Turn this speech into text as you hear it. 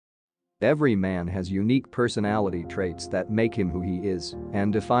Every man has unique personality traits that make him who he is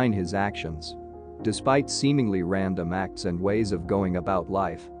and define his actions. Despite seemingly random acts and ways of going about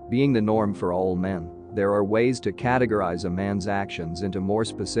life being the norm for all men, there are ways to categorize a man's actions into more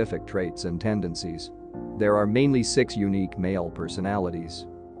specific traits and tendencies. There are mainly 6 unique male personalities: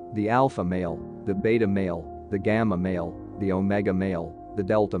 the alpha male, the beta male, the gamma male, the omega male, the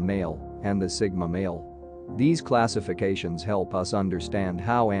delta male, and the sigma male. These classifications help us understand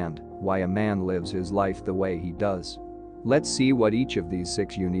how and why a man lives his life the way he does. Let's see what each of these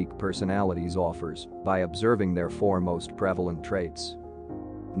 6 unique personalities offers by observing their 4 most prevalent traits.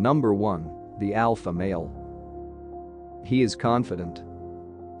 Number 1. The alpha male. He is confident.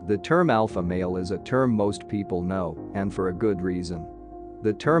 The term alpha male is a term most people know, and for a good reason.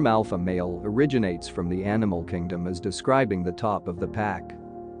 The term alpha male originates from the animal kingdom as describing the top of the pack.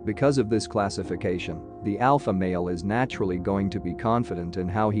 Because of this classification, the alpha male is naturally going to be confident in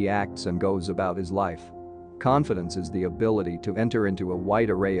how he acts and goes about his life. Confidence is the ability to enter into a wide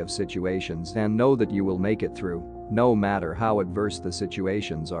array of situations and know that you will make it through, no matter how adverse the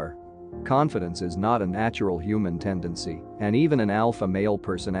situations are. Confidence is not a natural human tendency, and even an alpha male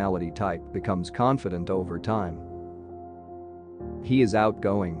personality type becomes confident over time. He is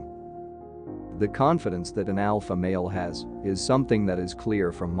outgoing. The confidence that an alpha male has is something that is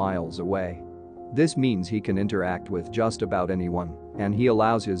clear from miles away. This means he can interact with just about anyone, and he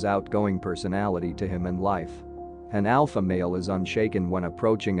allows his outgoing personality to him in life. An alpha male is unshaken when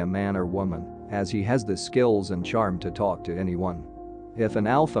approaching a man or woman, as he has the skills and charm to talk to anyone. If an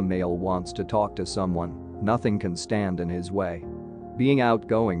alpha male wants to talk to someone, nothing can stand in his way. Being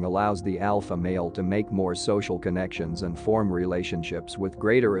outgoing allows the alpha male to make more social connections and form relationships with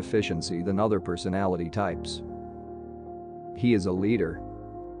greater efficiency than other personality types. He is a leader.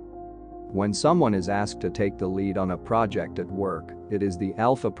 When someone is asked to take the lead on a project at work, it is the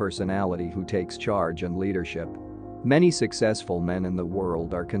alpha personality who takes charge and leadership. Many successful men in the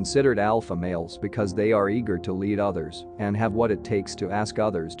world are considered alpha males because they are eager to lead others and have what it takes to ask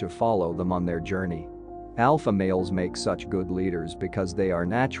others to follow them on their journey. Alpha males make such good leaders because they are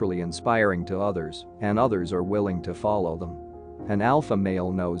naturally inspiring to others, and others are willing to follow them. An alpha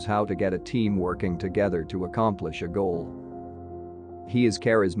male knows how to get a team working together to accomplish a goal. He is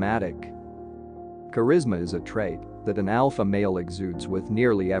charismatic. Charisma is a trait that an alpha male exudes with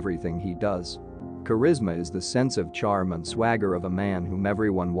nearly everything he does. Charisma is the sense of charm and swagger of a man whom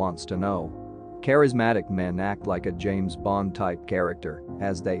everyone wants to know. Charismatic men act like a James Bond-type character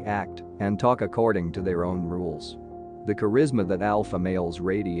as they act and talk according to their own rules. The charisma that alpha males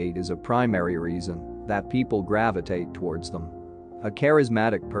radiate is a primary reason that people gravitate towards them. A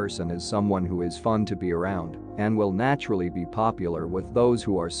charismatic person is someone who is fun to be around and will naturally be popular with those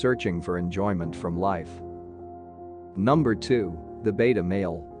who are searching for enjoyment from life. Number 2. The beta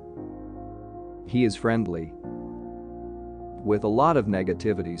male. He is friendly. With a lot of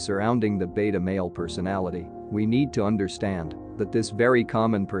negativity surrounding the beta male personality, we need to understand that this very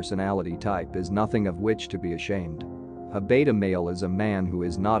common personality type is nothing of which to be ashamed. A beta male is a man who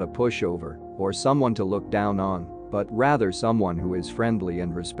is not a pushover or someone to look down on, but rather someone who is friendly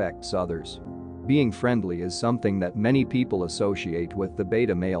and respects others. Being friendly is something that many people associate with the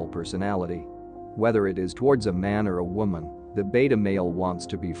beta male personality. Whether it is towards a man or a woman, the beta male wants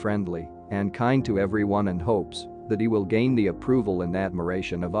to be friendly and kind to everyone and hopes that he will gain the approval and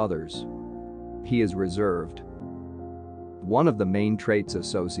admiration of others. He is reserved. One of the main traits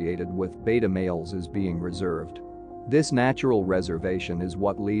associated with beta males is being reserved. This natural reservation is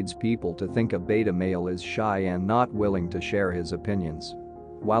what leads people to think a beta male is shy and not willing to share his opinions.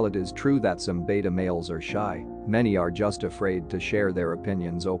 While it is true that some beta males are shy, many are just afraid to share their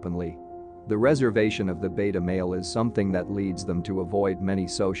opinions openly. The reservation of the beta male is something that leads them to avoid many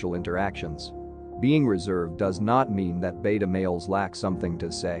social interactions. Being reserved does not mean that beta males lack something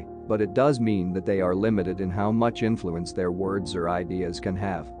to say, but it does mean that they are limited in how much influence their words or ideas can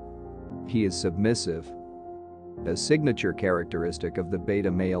have. He is submissive. A signature characteristic of the beta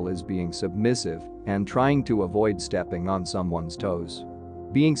male is being submissive and trying to avoid stepping on someone's toes.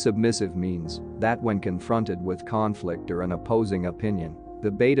 Being submissive means that when confronted with conflict or an opposing opinion, the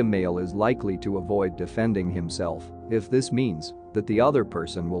beta male is likely to avoid defending himself if this means that the other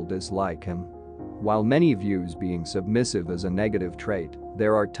person will dislike him. While many views being submissive as a negative trait,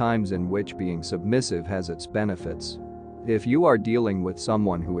 there are times in which being submissive has its benefits. If you are dealing with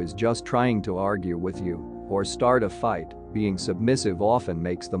someone who is just trying to argue with you or start a fight, being submissive often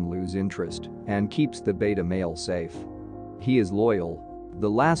makes them lose interest and keeps the beta male safe. He is loyal. The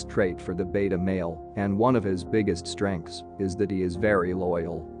last trait for the beta male, and one of his biggest strengths, is that he is very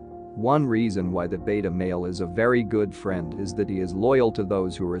loyal. One reason why the beta male is a very good friend is that he is loyal to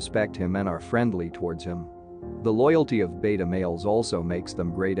those who respect him and are friendly towards him. The loyalty of beta males also makes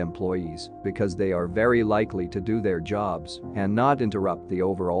them great employees because they are very likely to do their jobs and not interrupt the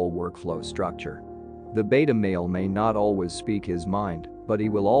overall workflow structure. The beta male may not always speak his mind, but he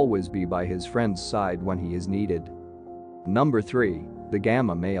will always be by his friend's side when he is needed. Number 3. The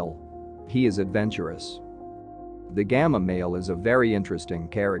gamma male. He is adventurous. The gamma male is a very interesting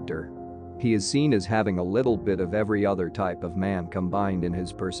character. He is seen as having a little bit of every other type of man combined in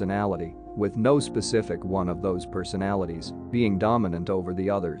his personality, with no specific one of those personalities being dominant over the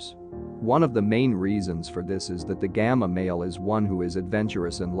others. One of the main reasons for this is that the gamma male is one who is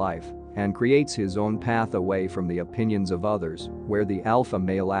adventurous in life and creates his own path away from the opinions of others. Where the alpha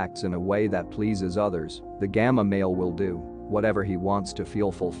male acts in a way that pleases others, the gamma male will do whatever he wants to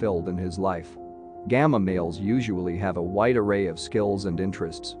feel fulfilled in his life. Gamma males usually have a wide array of skills and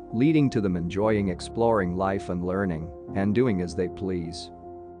interests, leading to them enjoying exploring life and learning and doing as they please.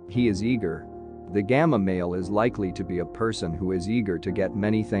 He is eager. The gamma male is likely to be a person who is eager to get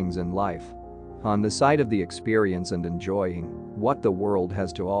many things in life. On the side of the experience and enjoying what the world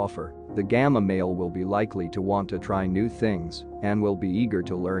has to offer, the gamma male will be likely to want to try new things and will be eager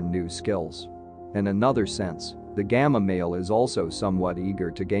to learn new skills. In another sense, the gamma male is also somewhat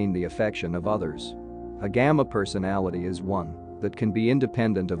eager to gain the affection of others. A gamma personality is one that can be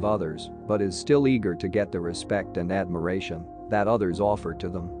independent of others but is still eager to get the respect and admiration that others offer to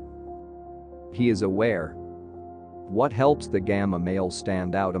them. He is aware. What helps the gamma male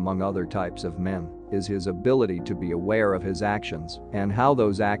stand out among other types of men is his ability to be aware of his actions and how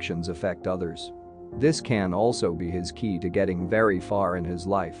those actions affect others. This can also be his key to getting very far in his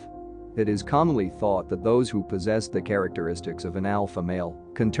life. It is commonly thought that those who possess the characteristics of an alpha male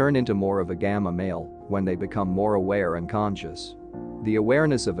can turn into more of a gamma male when they become more aware and conscious. The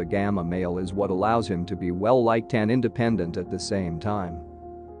awareness of a gamma male is what allows him to be well-liked and independent at the same time.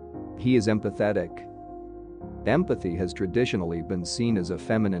 He is empathetic. Empathy has traditionally been seen as a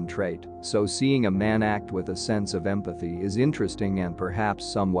feminine trait, so seeing a man act with a sense of empathy is interesting and perhaps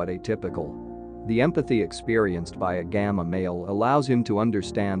somewhat atypical. The empathy experienced by a gamma male allows him to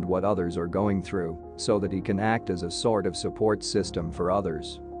understand what others are going through so that he can act as a sort of support system for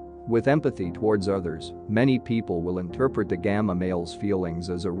others. With empathy towards others, many people will interpret the gamma male's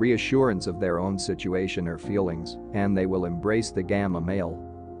feelings as a reassurance of their own situation or feelings, and they will embrace the gamma male.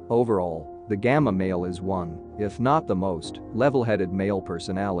 Overall, the gamma male is one, if not the most, level-headed male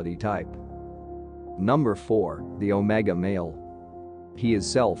personality type. Number 4. The omega male. He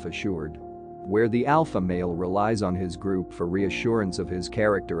is self-assured. Where the alpha male relies on his group for reassurance of his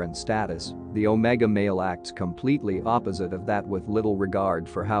character and status, the omega male acts completely opposite of that with little regard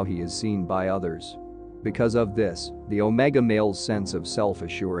for how he is seen by others. Because of this, the omega male's sense of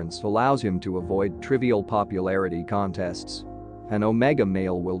self-assurance allows him to avoid trivial popularity contests. An omega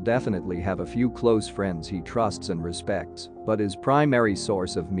male will definitely have a few close friends he trusts and respects, but his primary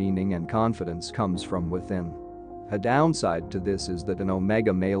source of meaning and confidence comes from within. A downside to this is that an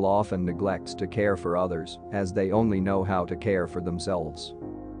omega male often neglects to care for others, as they only know how to care for themselves.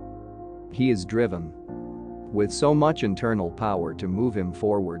 He is driven. With so much internal power to move him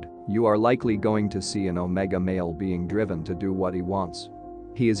forward, you are likely going to see an omega male being driven to do what he wants.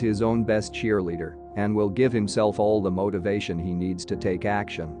 He is his own best cheerleader and will give himself all the motivation he needs to take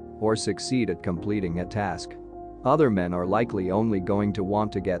action or succeed at completing a task. Other men are likely only going to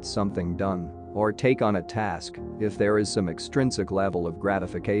want to get something done or take on a task if there is some extrinsic level of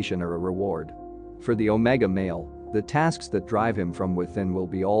gratification or a reward. For the omega male, the tasks that drive him from within will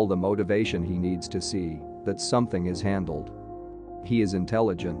be all the motivation he needs to see that something is handled. He is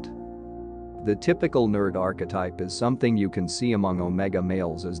intelligent. The typical nerd archetype is something you can see among omega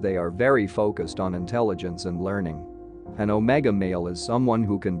males as they are very focused on intelligence and learning. An omega male is someone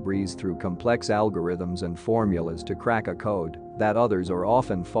who can breeze through complex algorithms and formulas to crack a code that others are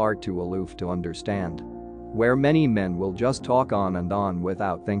often far too aloof to understand. Where many men will just talk on and on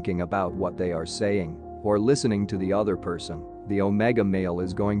without thinking about what they are saying or listening to the other person, the omega male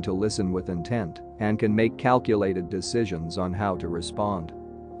is going to listen with intent and can make calculated decisions on how to respond.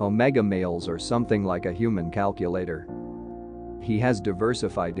 Omega males are something like a human calculator. He has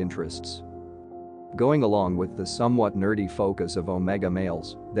diversified interests. Going along with the somewhat nerdy focus of omega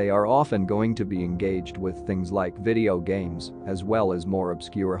males, they are often going to be engaged with things like video games as well as more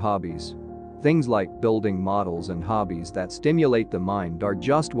obscure hobbies. Things like building models and hobbies that stimulate the mind are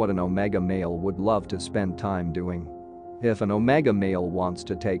just what an omega male would love to spend time doing. If an omega male wants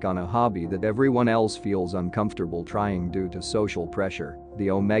to take on a hobby that everyone else feels uncomfortable trying due to social pressure,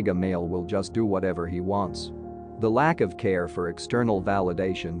 the omega male will just do whatever he wants. The lack of care for external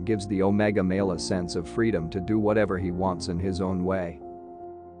validation gives the omega male a sense of freedom to do whatever he wants in his own way.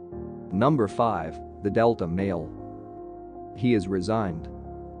 Number 5. The delta male. He is resigned.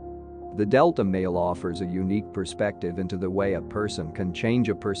 The delta male offers a unique perspective into the way a person can change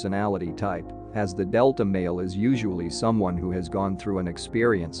a personality type, as the delta male is usually someone who has gone through an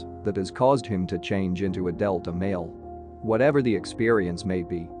experience that has caused him to change into a delta male. Whatever the experience may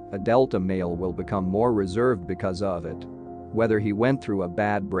be, a delta male will become more reserved because of it. Whether he went through a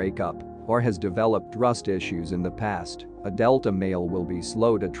bad breakup or has developed trust issues in the past, a delta male will be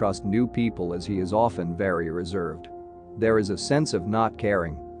slow to trust new people as he is often very reserved. There is a sense of not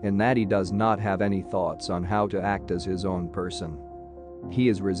caring in that he does not have any thoughts on how to act as his own person. He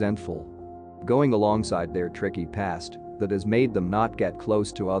is resentful. Going alongside their tricky past that has made them not get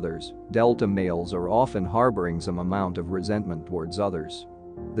close to others, delta males are often harboring some amount of resentment towards others.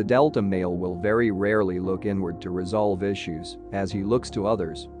 The delta male will very rarely look inward to resolve issues, as he looks to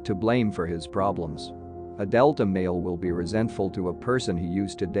others to blame for his problems. A delta male will be resentful to a person he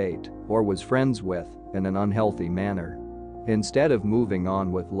used to date or was friends with in an unhealthy manner. Instead of moving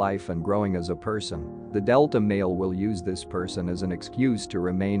on with life and growing as a person, the delta male will use this person as an excuse to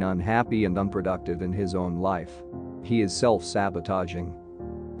remain unhappy and unproductive in his own life. He is self-sabotaging.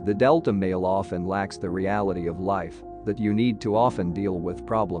 The delta male often lacks the reality of life that you need to often deal with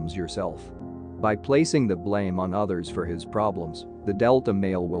problems yourself. By placing the blame on others for his problems, the delta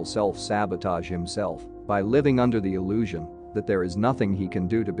male will self-sabotage himself by living under the illusion that there is nothing he can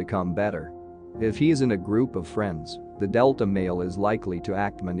do to become better. If he is in a group of friends, the delta male is likely to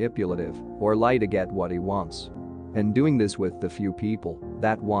act manipulative or lie to get what he wants. And doing this with the few people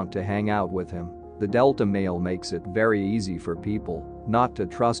that want to hang out with him, the delta male makes it very easy for people not to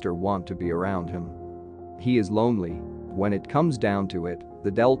trust or want to be around him. He is lonely. When it comes down to it,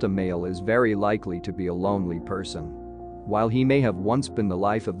 the delta male is very likely to be a lonely person. While he may have once been the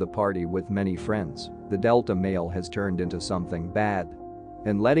life of the party with many friends, the delta male has turned into something bad.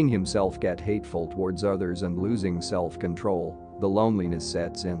 And letting himself get hateful towards others and losing self-control, the loneliness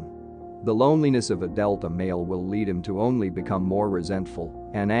sets in. The loneliness of a delta male will lead him to only become more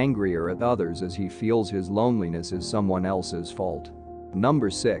resentful and angrier at others as he feels his loneliness is someone else's fault. Number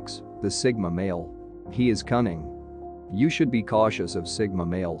 6. The sigma male. He is cunning. You should be cautious of sigma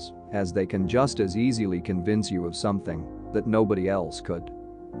males, as they can just as easily convince you of something that nobody else could.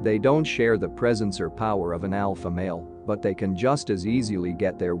 They don't share the presence or power of an alpha male, but they can just as easily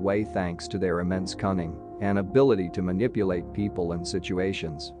get their way thanks to their immense cunning and ability to manipulate people and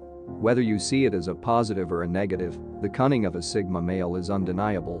situations. Whether you see it as a positive or a negative, the cunning of a sigma male is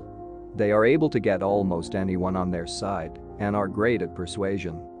undeniable. They are able to get almost anyone on their side and are great at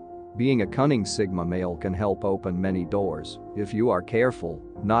persuasion. Being a cunning sigma male can help open many doors if you are careful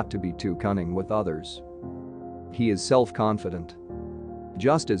not to be too cunning with others. He is self-confident.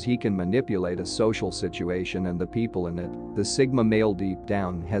 Just as he can manipulate a social situation and the people in it, the sigma male deep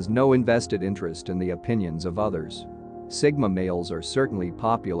down has no invested interest in the opinions of others. Sigma males are certainly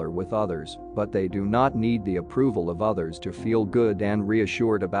popular with others, but they do not need the approval of others to feel good and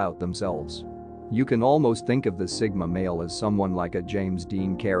reassured about themselves. You can almost think of the sigma male as someone like a James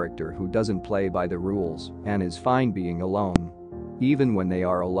Dean character who doesn't play by the rules and is fine being alone. Even when they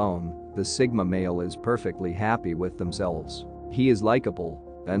are alone, the sigma male is perfectly happy with themselves. He is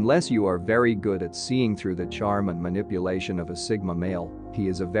likable. Unless you are very good at seeing through the charm and manipulation of a sigma male, he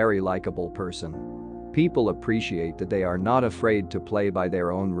is a very likable person. People appreciate that they are not afraid to play by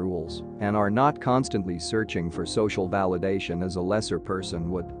their own rules and are not constantly searching for social validation as a lesser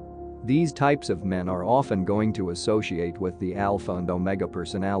person would. These types of men are often going to associate with the alpha and omega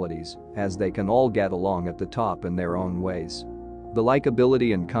personalities, as they can all get along at the top in their own ways. The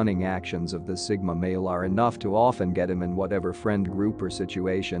likability and cunning actions of the sigma male are enough to often get him in whatever friend group or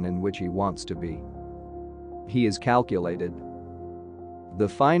situation in which he wants to be. He is calculated. The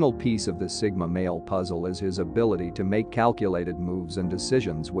final piece of the sigma male puzzle is his ability to make calculated moves and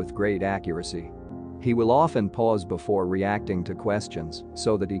decisions with great accuracy. He will often pause before reacting to questions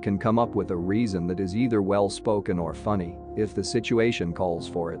so that he can come up with a reason that is either well-spoken or funny if the situation calls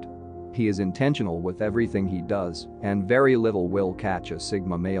for it. He is intentional with everything he does, and very little will catch a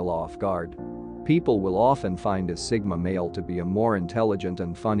sigma male off guard. People will often find a sigma male to be a more intelligent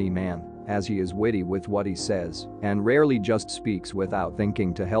and funny man, as he is witty with what he says and rarely just speaks without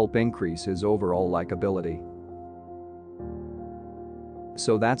thinking to help increase his overall likability.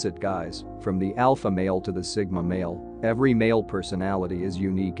 So that's it, guys. From the alpha male to the sigma male, every male personality is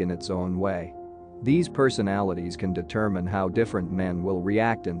unique in its own way. These personalities can determine how different men will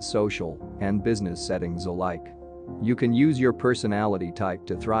react in social and business settings alike. You can use your personality type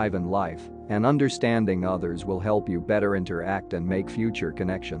to thrive in life, and understanding others will help you better interact and make future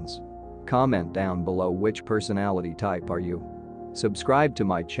connections. Comment down below which personality type are you. Subscribe to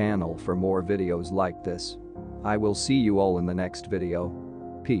my channel for more videos like this. I will see you all in the next video.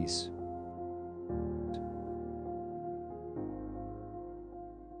 Peace.